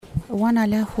Oana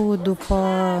Leahu, după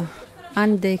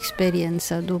ani de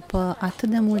experiență, după atât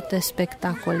de multe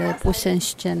spectacole puse în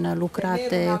scenă,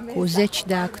 lucrate cu zeci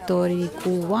de actori,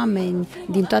 cu oameni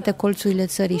din toate colțurile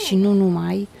țării și nu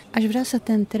numai, aș vrea să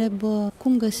te întreb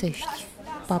cum găsești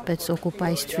Puppets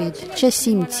Occupy Street, ce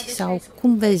simți sau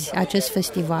cum vezi acest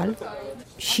festival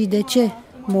și de ce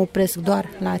mă opresc doar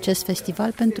la acest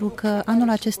festival, pentru că anul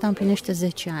acesta împlinește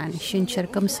 10 ani și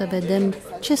încercăm să vedem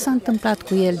ce s-a întâmplat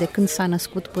cu el de când s-a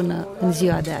născut până în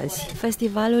ziua de azi.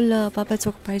 Festivalul Puppets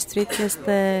Occupy Street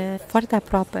este foarte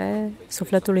aproape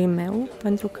sufletului meu,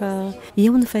 pentru că e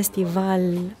un festival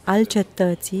al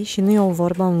cetății și nu e o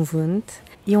vorbă în vânt.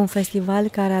 E un festival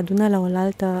care adună la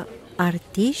oaltă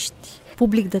artiști,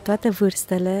 public de toate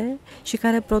vârstele și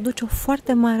care produce o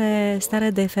foarte mare stare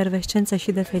de efervescență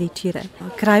și de fericire.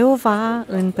 Craiova,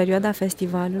 în perioada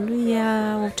festivalului,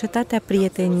 e o cetate a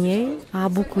prieteniei, a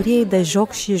bucuriei de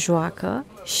joc și joacă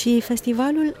și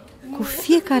festivalul, cu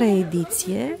fiecare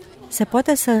ediție, se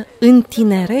poate să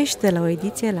întinerești de la o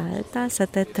ediție la alta, să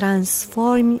te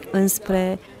transformi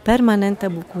înspre permanentă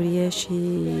bucurie și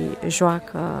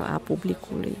joacă a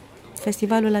publicului.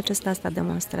 Festivalul acesta asta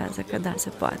demonstrează că da, se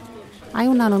poate. Ai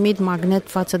un anumit magnet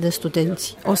față de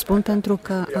studenți. O spun pentru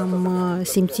că am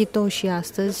simțit-o și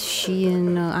astăzi și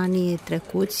în anii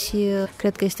trecuți.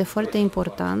 Cred că este foarte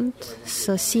important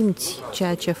să simți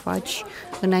ceea ce faci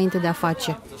înainte de a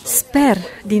face. Sper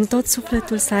din tot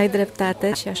sufletul să ai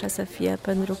dreptate și așa să fie,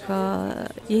 pentru că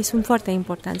ei sunt foarte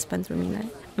importanți pentru mine.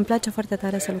 Îmi place foarte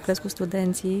tare să lucrez cu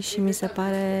studenții și mi se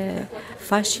pare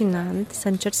fascinant să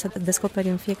încerc să descoperi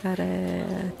în fiecare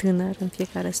tânăr, în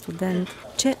fiecare student,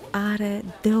 ce are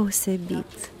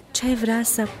deosebit, ce ai vrea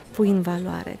să pui în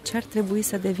valoare, ce ar trebui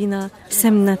să devină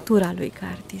semnătura lui ca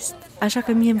artist. Așa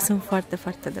că mie îmi sunt foarte,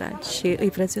 foarte dragi și îi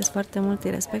prețuiesc foarte mult, îi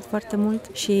respect foarte mult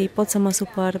și pot să mă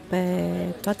supăr pe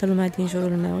toată lumea din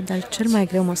jurul meu, dar cel mai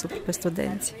greu mă supăr pe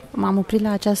studenți. M-am oprit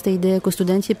la această idee cu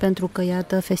studenții pentru că,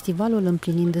 iată, festivalul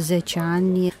împlinind 10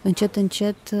 ani,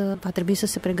 încet va trebui să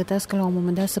se pregătească la un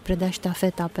moment dat să predea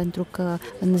ștafeta, pentru că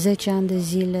în 10 ani de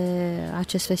zile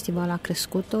acest festival a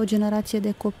crescut o generație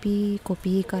de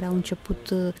copiii care au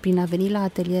început prin a veni la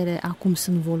ateliere, acum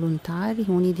sunt voluntari,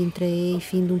 unii dintre ei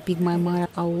fiind un pic mai mari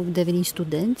au devenit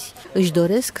studenți, își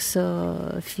doresc să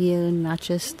fie în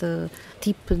acest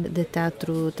tip de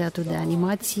teatru de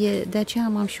animație, de aceea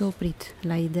m-am și oprit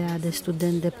la ideea de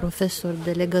student, de profesor,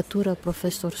 de legătură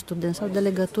profesor-student sau de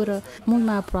legătură mult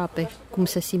mai aproape, cum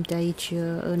se simte aici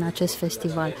în acest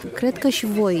festival. Cred că și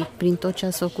voi, prin tot ce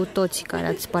ați făcut, toți care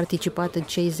ați participat în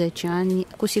cei 10 ani,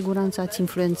 cu siguranță ați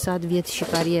influențat vieți și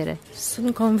cariere.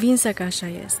 Sunt convinsă că așa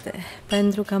este,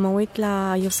 pentru că mă uit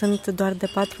eu sunt doar de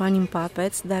 4 ani în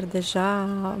Puppets, dar deja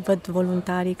văd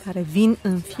voluntarii care vin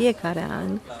în fiecare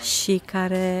an și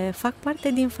care fac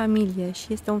parte din familie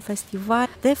și este un festival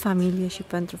de familie și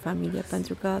pentru familie,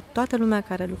 pentru că toată lumea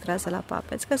care lucrează la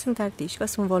Puppets, că sunt artiști, că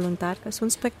sunt voluntari, că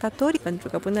sunt spectatori, pentru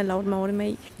că până la urma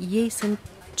urmei ei sunt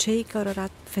cei cărora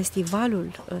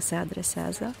festivalul se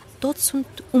adresează, toți sunt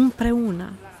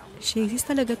împreună. Și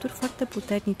există legături foarte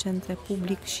puternice între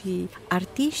public și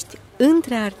artiști,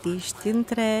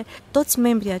 între toți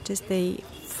membrii acestei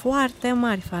foarte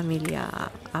mari familii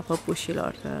a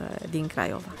păpușilor din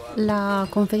Craiova. La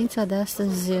conferința de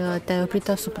astăzi te-ai oprit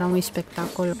asupra unui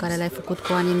spectacol care l-ai făcut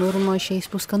cu ani în urmă și ai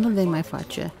spus că nu-l vei mai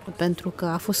face, pentru că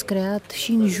a fost creat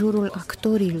și în jurul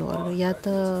actorilor.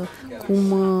 Iată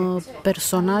cum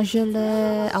personajele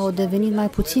au devenit mai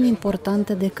puțin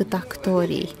importante decât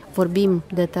actorii. Vorbim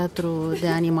de teatru de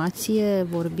animație,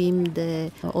 vorbim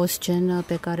de o scenă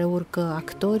pe care urcă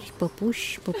actori,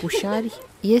 păpuși, păpușari.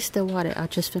 Este oare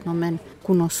acest fenomen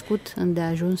cunoscut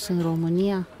îndeajuns în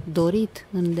România, dorit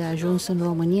îndeajuns în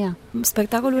România?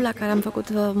 Spectacolul la care am făcut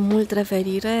mult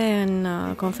referire în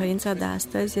conferința de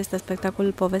astăzi este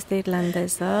spectacolul Poveste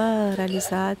irlandeză,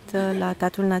 realizat la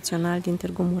Teatrul Național din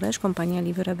Târgu Mureș, compania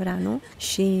Liviu Rebreanu,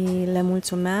 și le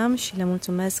mulțumeam și le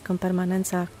mulțumesc în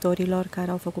permanență actorilor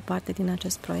care au făcut parte din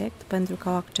acest proiect, pentru că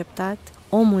au acceptat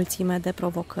o mulțime de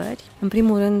provocări. În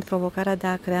primul rând, provocarea de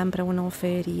a crea împreună o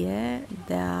feerie,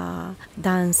 de a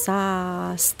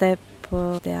dansa step,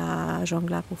 de a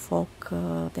jongla cu foc,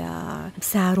 de a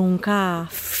se arunca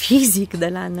fizic de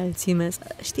la înălțime.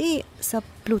 Știi, să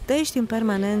plutești în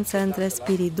permanență între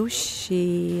spiriduș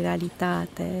și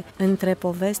realitate, între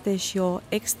poveste și o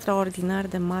extraordinar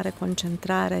de mare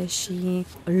concentrare și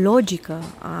logică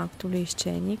a actului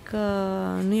scenic,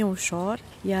 nu e ușor,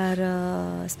 iar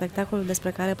spectacolul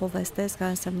despre care povestesc a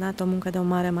însemnat o muncă de o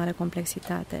mare, mare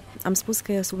complexitate. Am spus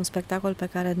că este un spectacol pe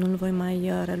care nu-l voi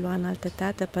mai relua în alte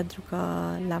teatre, pentru că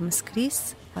l-am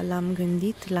scris, l-am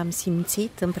gândit, l-am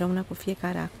simțit împreună cu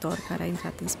fiecare actor care a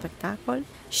intrat în spectacol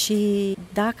și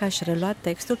dacă aș relua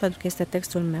textul, pentru că este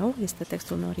textul meu, este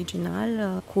textul meu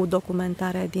original, cu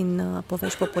documentare din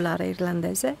povești populare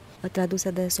irlandeze,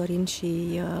 traduse de Sorin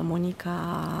și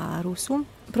Monica Rusu,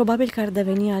 probabil că ar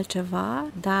deveni altceva,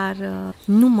 dar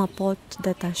nu mă pot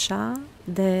detașa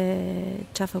de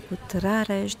ce a făcut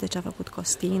Rareș, de ce a făcut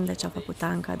Costin, de ce a făcut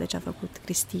Anca, de ce a făcut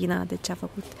Cristina, de ce a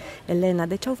făcut Elena,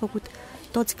 de ce au făcut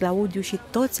toți Claudiu și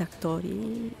toți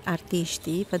actorii,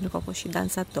 artiștii, pentru că au fost și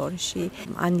dansatori și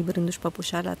Ani Brânduș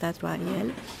Păpușar la Teatru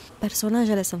Ariel.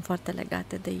 Personajele sunt foarte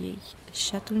legate de ei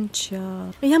și atunci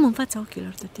îi am în fața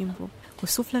ochilor tot timpul, cu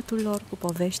sufletul lor, cu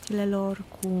poveștile lor,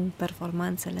 cu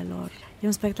performanțele lor. E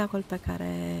un spectacol pe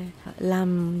care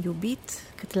l-am iubit,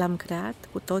 cât l-am creat,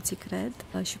 cu toții cred,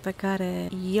 și pe care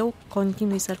eu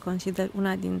continui să-l consider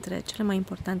una dintre cele mai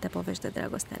importante povești de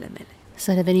dragoste ale mele.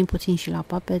 Să revenim puțin și la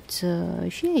Puppets,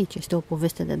 și aici este o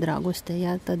poveste de dragoste.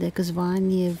 Iată, de câțiva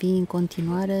ani vii în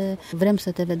continuare, vrem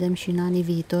să te vedem și în anii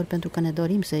viitori, pentru că ne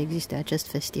dorim să existe acest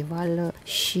festival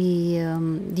și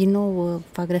din nou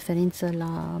fac referință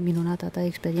la minunata ta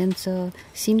experiență.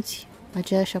 Simți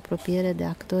aceeași apropiere de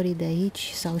actorii de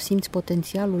aici sau simți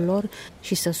potențialul lor?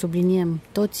 Și să subliniem,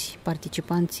 toți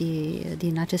participanții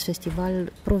din acest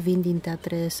festival provin din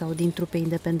teatre sau din trupe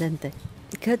independente.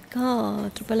 Cred că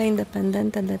trupele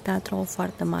independente de teatru au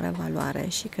foarte mare valoare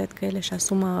și cred că ele își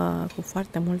asumă cu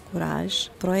foarte mult curaj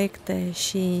proiecte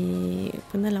și,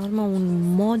 până la urmă,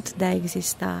 un mod de a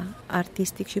exista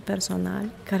artistic și personal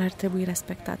care ar trebui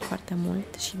respectat foarte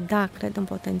mult. Și da, cred în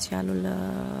potențialul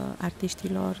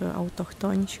artiștilor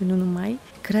autohtoni și nu numai.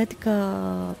 Cred că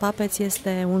Puppets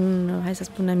este un, hai să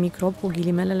spunem, microb cu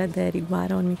ghilimelele de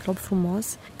rigoare, un microb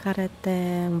frumos care te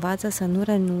învață să nu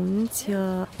renunți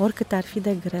oricât ar fi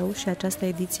de greu, și această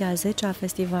ediție a 10-a a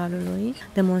festivalului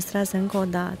demonstrează încă o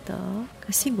dată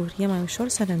că, sigur, e mai ușor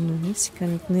să renunți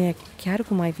când nu e chiar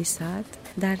cum ai visat,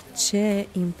 dar ce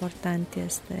important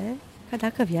este că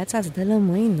dacă viața îți dă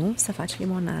lămâi, nu, să faci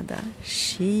limonadă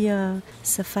și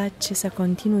să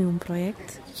continui un proiect,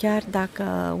 chiar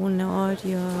dacă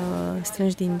uneori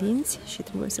strângi din dinți și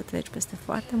trebuie să treci peste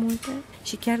foarte multe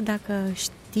și chiar dacă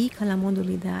știi că la modul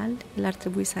ideal el ar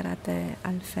trebui să arate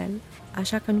altfel.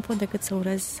 Așa că nu pot decât să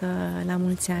urez la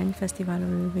mulți ani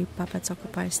festivalului Puppets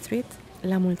Occupy Street,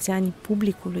 la mulți ani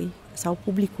publicului sau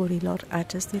publicurilor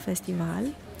acestui festival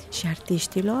și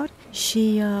artiștilor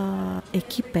și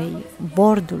echipei,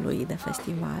 bordului de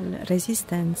festival,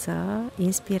 rezistență,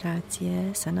 inspirație,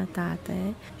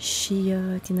 sănătate și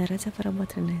tinerețe fără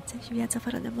bătrânețe și viață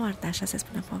fără de moarte, așa se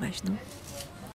spune în povești, nu?